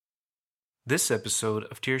This episode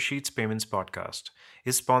of Tearsheets Payments Podcast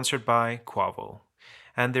is sponsored by Quavo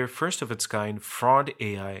and their first of its kind fraud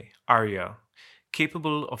AI, Arya,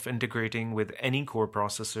 capable of integrating with any core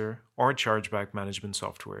processor or chargeback management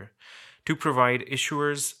software to provide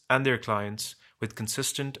issuers and their clients with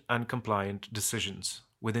consistent and compliant decisions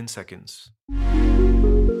within seconds.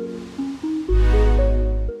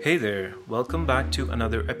 Hey there, welcome back to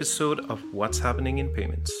another episode of What's Happening in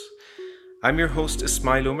Payments. I'm your host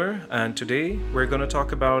Ismail Umar, and today we're going to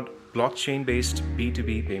talk about blockchain based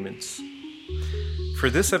B2B payments. For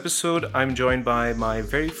this episode, I'm joined by my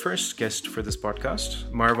very first guest for this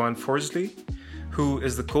podcast, Marwan Forzli, who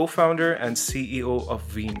is the co founder and CEO of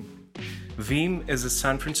Veem. Veem is a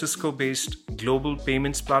San Francisco based global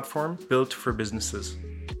payments platform built for businesses.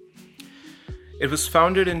 It was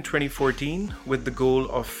founded in 2014 with the goal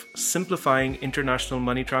of simplifying international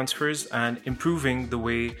money transfers and improving the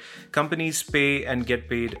way companies pay and get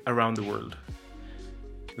paid around the world.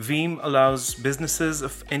 Veem allows businesses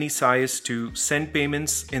of any size to send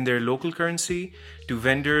payments in their local currency to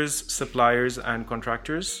vendors, suppliers, and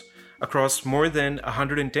contractors across more than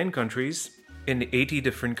 110 countries in 80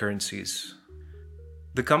 different currencies.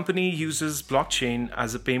 The company uses blockchain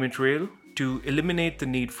as a payment rail to eliminate the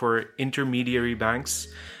need for intermediary banks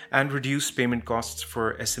and reduce payment costs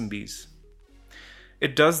for SMBs.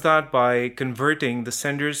 It does that by converting the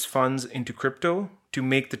sender's funds into crypto to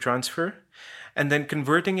make the transfer, and then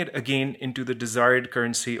converting it again into the desired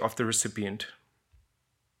currency of the recipient.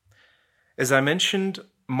 As I mentioned,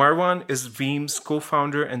 Marwan is Veem's co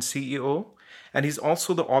founder and CEO, and he's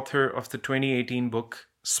also the author of the 2018 book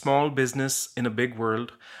Small Business in a Big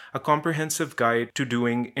World, a comprehensive guide to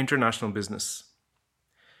doing international business.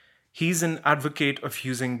 He's an advocate of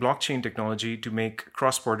using blockchain technology to make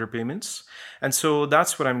cross border payments, and so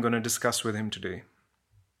that's what I'm going to discuss with him today.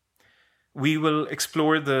 We will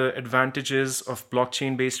explore the advantages of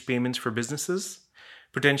blockchain based payments for businesses,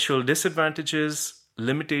 potential disadvantages,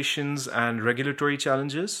 limitations, and regulatory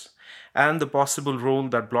challenges, and the possible role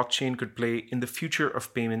that blockchain could play in the future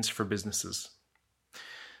of payments for businesses.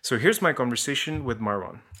 So here's my conversation with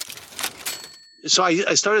Marwan. So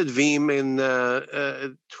I started Veem in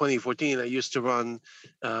 2014. I used to run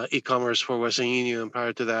e-commerce for Western Union. And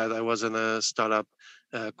prior to that, I was in a startup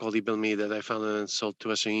called eBillMe that I founded and sold to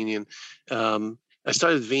Western Union. I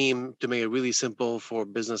started Veem to make it really simple for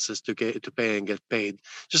businesses to pay and get paid.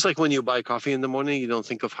 Just like when you buy coffee in the morning, you don't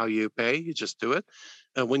think of how you pay, you just do it.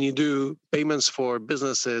 When you do payments for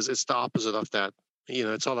businesses, it's the opposite of that.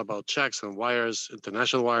 It's all about checks and wires,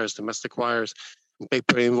 international wires, domestic wires, and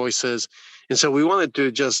paper invoices. And so we wanted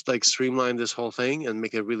to just like streamline this whole thing and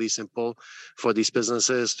make it really simple for these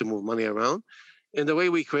businesses to move money around. And the way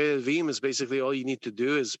we created Veem is basically all you need to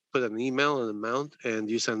do is put an email, an amount, and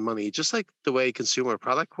you send money. Just like the way consumer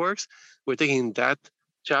product works, we're taking that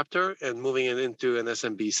chapter and moving it into an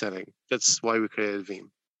SMB setting. That's why we created Veem.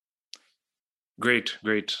 Great.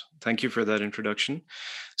 Thank you for that introduction.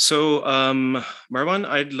 So, Marwan,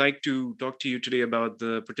 I'd like to talk to you today about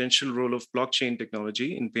the potential role of blockchain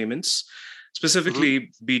technology in payments,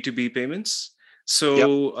 specifically B2B payments.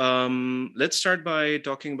 So, let's start by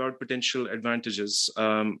talking about potential advantages.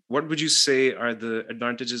 What would you say are the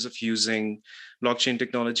advantages of using blockchain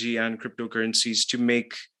technology and cryptocurrencies to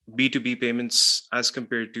make B2B payments as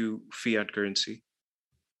compared to fiat currency?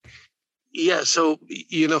 Yeah, so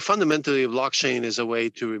fundamentally, blockchain is a way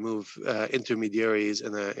to remove intermediaries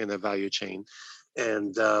in a value chain,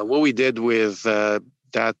 and what we did with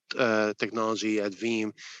that technology at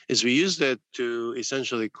Veem is we used it to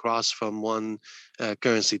essentially cross from one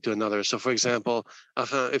currency to another. So, for example,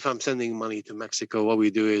 if I'm sending money to Mexico, what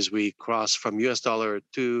we do is we cross from US dollar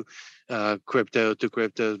to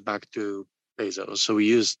crypto back to pesos. So we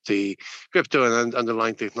use the crypto and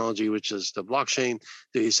underlying technology, which is the blockchain,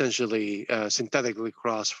 to essentially synthetically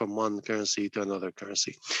cross from one currency to another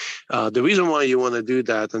currency. The reason why you want to do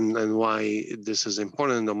that and why this is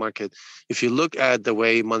important in the market, if you look at the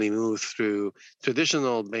way money moves through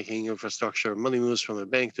traditional banking infrastructure, money moves from a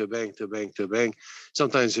bank to a bank to a bank to a bank.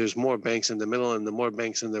 Sometimes there's more banks in the middle, and the more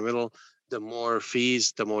banks in the middle, the more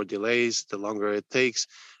fees, the more delays, the longer it takes.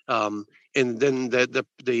 And then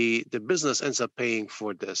the business ends up paying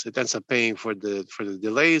for this. It ends up paying for the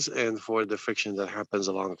delays and for the friction that happens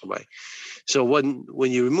along the way. So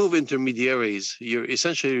when you remove intermediaries, you're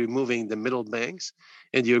essentially removing the middle banks,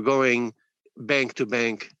 and you're going bank to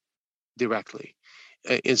bank directly.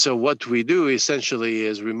 And so what we do essentially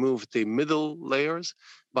is remove the middle layers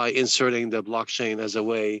by inserting the blockchain as a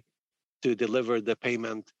way to deliver the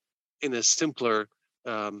payment in a simpler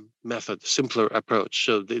method, simpler approach.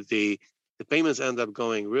 So the payments end up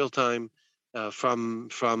going real time. from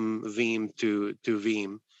Veeam to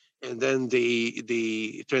Veeam, and then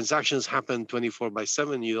the transactions happen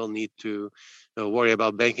 24/7. You don't need to worry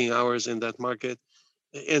about banking hours in that market,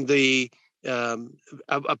 and the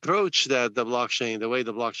approach that the way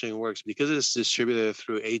the blockchain works, because it's distributed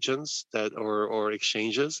through agents or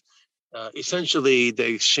exchanges, essentially the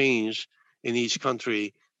exchange in each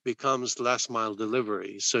country becomes last mile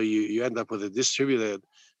delivery. So you end up with a distributed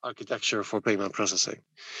architecture for payment processing.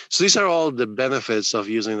 So these are all the benefits of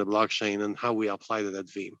using the blockchain and how we applied it at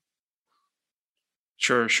Veeam.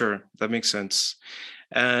 Sure. That makes sense.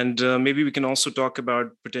 And maybe we can also talk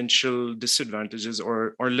about potential disadvantages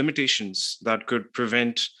or limitations that could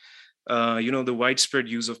prevent, the widespread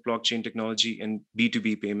use of blockchain technology in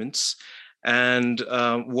B2B payments, and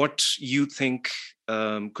what you think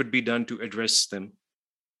could be done to address them.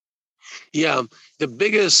 Yeah, the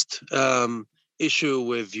biggest issue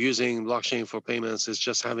with using blockchain for payments is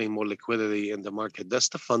just having more liquidity in the market. That's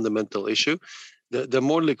the fundamental issue. The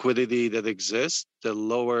more liquidity that exists, the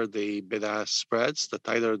lower the bid-ask spreads, the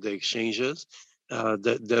tighter the exchanges,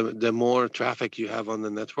 the more traffic you have on the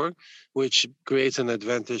network, which creates an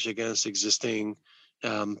advantage against existing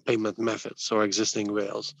payment methods or existing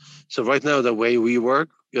rails. So right now, the way we work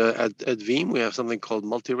at Veeam, we have something called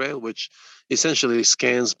multi-rail, which essentially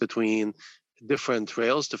scans between different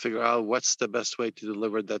rails to figure out what's the best way to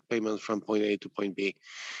deliver that payment from point A to point B.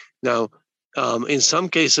 Now, in some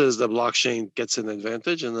cases, the blockchain gets an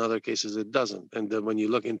advantage. In other cases, it doesn't. And then when you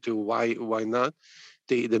look into why not,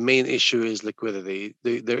 the main issue is liquidity.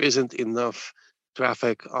 There isn't enough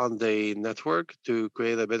traffic on the network to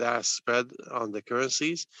create a bid-ask spread on the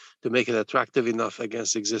currencies to make it attractive enough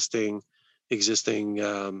against existing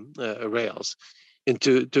rails. And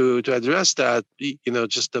to address that,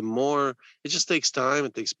 just the more it just takes time,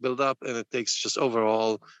 it takes build up, and it takes just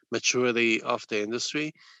overall maturity of the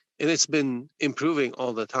industry. And it's been improving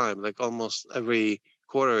all the time, like almost every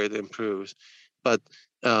quarter it improves. But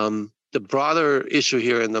the broader issue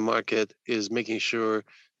here in the market is making sure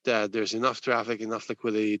that there's enough traffic, enough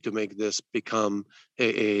liquidity to make this become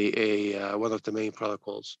a one of the main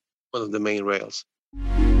protocols, one of the main rails.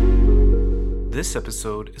 This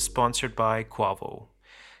episode is sponsored by Quavo.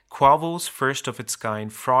 Quavo's first of its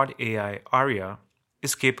kind fraud AI, Aria,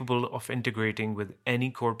 is capable of integrating with any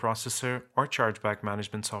core processor or chargeback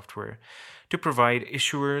management software to provide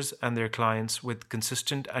issuers and their clients with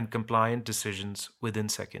consistent and compliant decisions within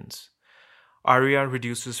seconds. Aria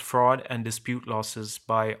reduces fraud and dispute losses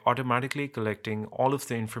by automatically collecting all of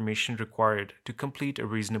the information required to complete a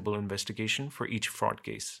reasonable investigation for each fraud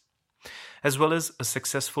case, as well as a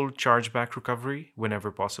successful chargeback recovery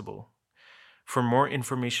whenever possible. For more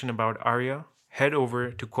information about Aria, head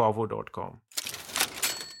over to quavo.com.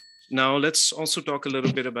 Now, let's also talk a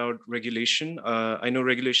little bit about regulation. I know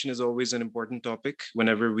regulation is always an important topic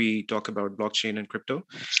whenever we talk about blockchain and crypto.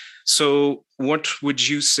 So, what would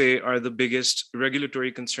you say are the biggest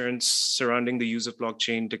regulatory concerns surrounding the use of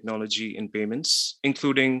blockchain technology in payments,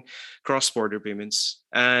 including cross-border payments?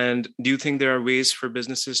 And do you think there are ways for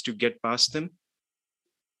businesses to get past them?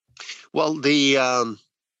 Well,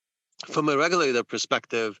 from a regulator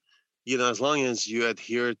perspective, as long as you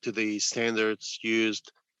adhere to the standards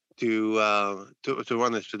used to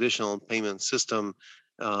run a traditional payment system,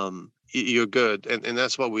 you're good. And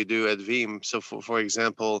that's what we do at Veeam. So for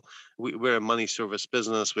example, we're a money service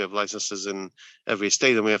business. We have licenses in every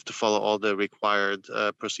state, and we have to follow all the required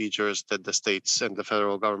procedures that the states and the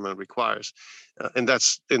federal government requires. And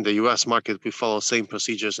that's in the US market. We follow same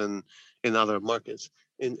procedures in other markets.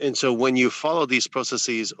 And so when you follow these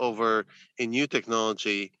processes over a new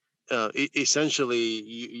technology, essentially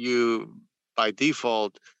you by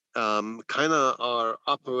default kind of are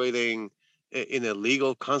operating in a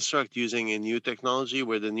legal construct using a new technology,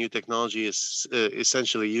 where the new technology is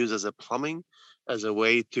essentially used as a plumbing, as a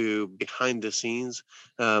way to behind the scenes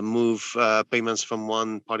move payments from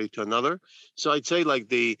one party to another. So I'd say like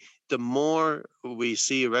the more we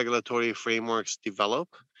see regulatory frameworks develop,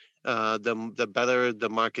 the better the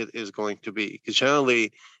market is going to be. Because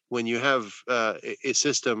generally, when you have a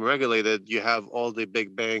system regulated, you have all the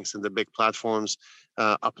big banks and the big platforms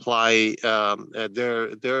apply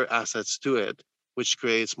their assets to it, which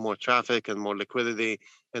creates more traffic and more liquidity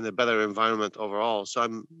and a better environment overall. So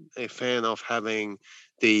I'm a fan of having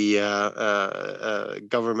the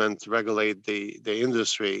government regulate the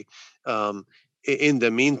industry. In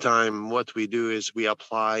the meantime, what we do is we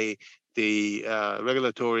apply the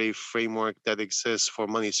regulatory framework that exists for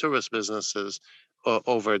money service businesses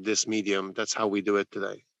over this medium. That's how we do it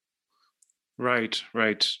today. Right.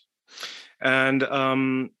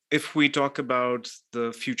 And if we talk about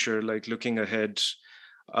the future, like looking ahead,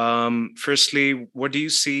 Firstly, what do you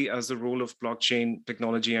see as the role of blockchain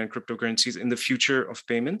technology and cryptocurrencies in the future of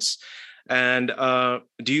payments? And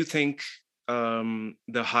do you think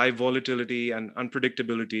the high volatility and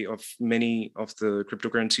unpredictability of many of the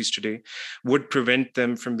cryptocurrencies today would prevent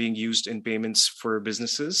them from being used in payments for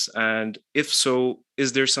businesses? And if so,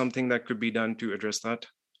 is there something that could be done to address that?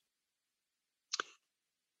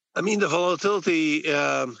 I mean, the volatility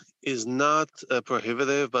is not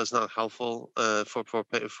prohibitive, but it's not helpful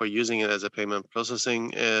for using it as a payment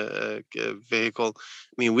processing vehicle.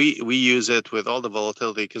 I mean, we use it with all the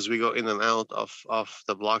volatility because we go in and out of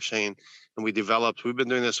the blockchain, and we've been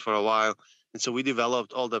doing this for a while, and so we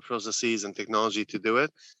developed all the processes and technology to do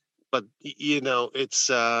it. But it's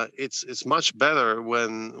much better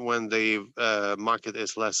when the market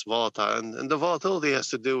is less volatile, and the volatility has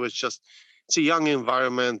to do with just it's a young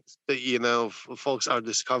environment that folks are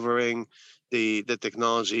discovering the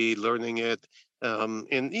technology, learning it,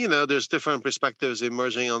 and there's different perspectives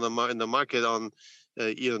emerging in the market on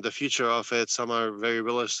the future of it. Some are very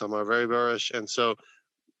bullish, some are very bearish, and so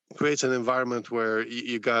it creates an environment where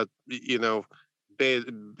you got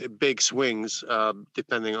big swings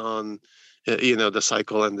depending on the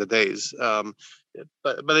cycle and the days.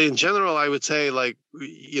 But in general, I would say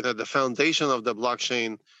the foundation of the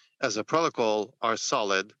blockchain as a protocol are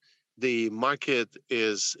solid. The market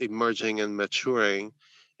is emerging and maturing,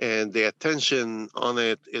 and the attention on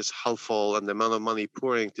it is helpful, and the amount of money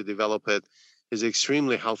pouring to develop it is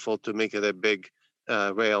extremely helpful to make it a big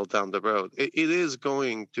rail down the road. It is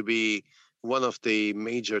going to be one of the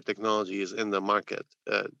major technologies in the market.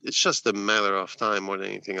 It's just a matter of time more than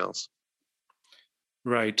anything else.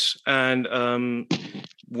 Right. And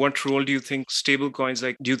what role do you think stable coins,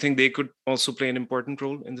 do you think they could also play an important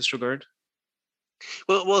role in this regard?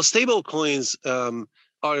 Well, stable coins are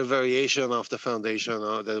a variation of the foundation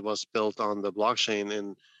that was built on the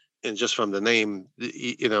blockchain, and just from the name,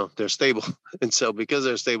 they're stable. And so because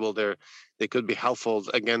they're stable, they could be helpful.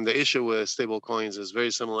 Again, the issue with stable coins is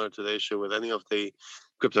very similar to the issue with any of the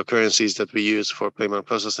cryptocurrencies that we use for payment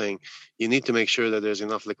processing. You need to make sure that there's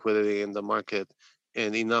enough liquidity in the market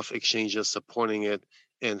and enough exchanges supporting it,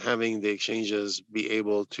 and having the exchanges be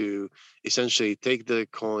able to essentially take the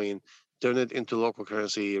coin, turn it into local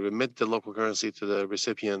currency, remit the local currency to the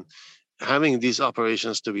recipient. Having these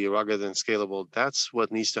operations to be rugged and scalable, that's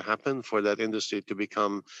what needs to happen for that industry to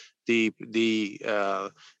become the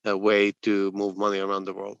way to move money around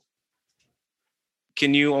the world.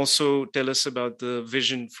 Can you also tell us about the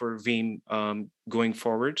vision for Veeam going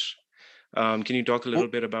forward? Can you talk a little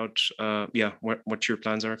bit about what your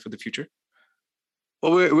plans are for the future?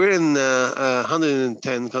 Well, we're in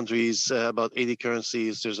 110 countries, about 80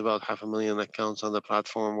 currencies. There's about 500,000 accounts on the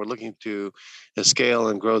platform. We're looking to scale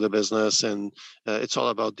and grow the business, and it's all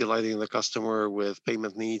about delighting the customer with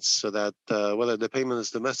payment needs, so that whether the payment is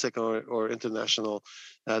domestic or international,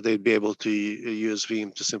 they'd be able to use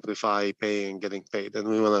Veeam to simplify paying and getting paid. And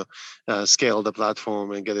we want to scale the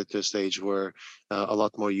platform and get it to a stage where a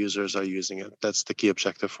lot more users are using it. That's the key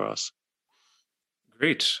objective for us.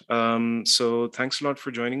 Great. So thanks a lot for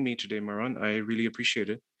joining me today, Marwan. I really appreciate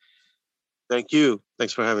it. Thank you.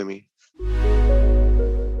 Thanks for having me.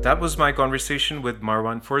 That was my conversation with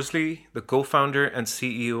Marwan Forzly, the co-founder and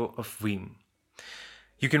CEO of Veeam.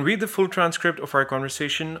 You can read the full transcript of our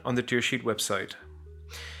conversation on the Tearsheet website.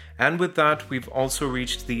 And with that, we've also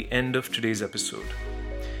reached the end of today's episode.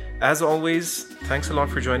 As always, thanks a lot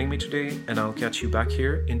for joining me today, and I'll catch you back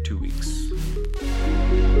here in 2 weeks.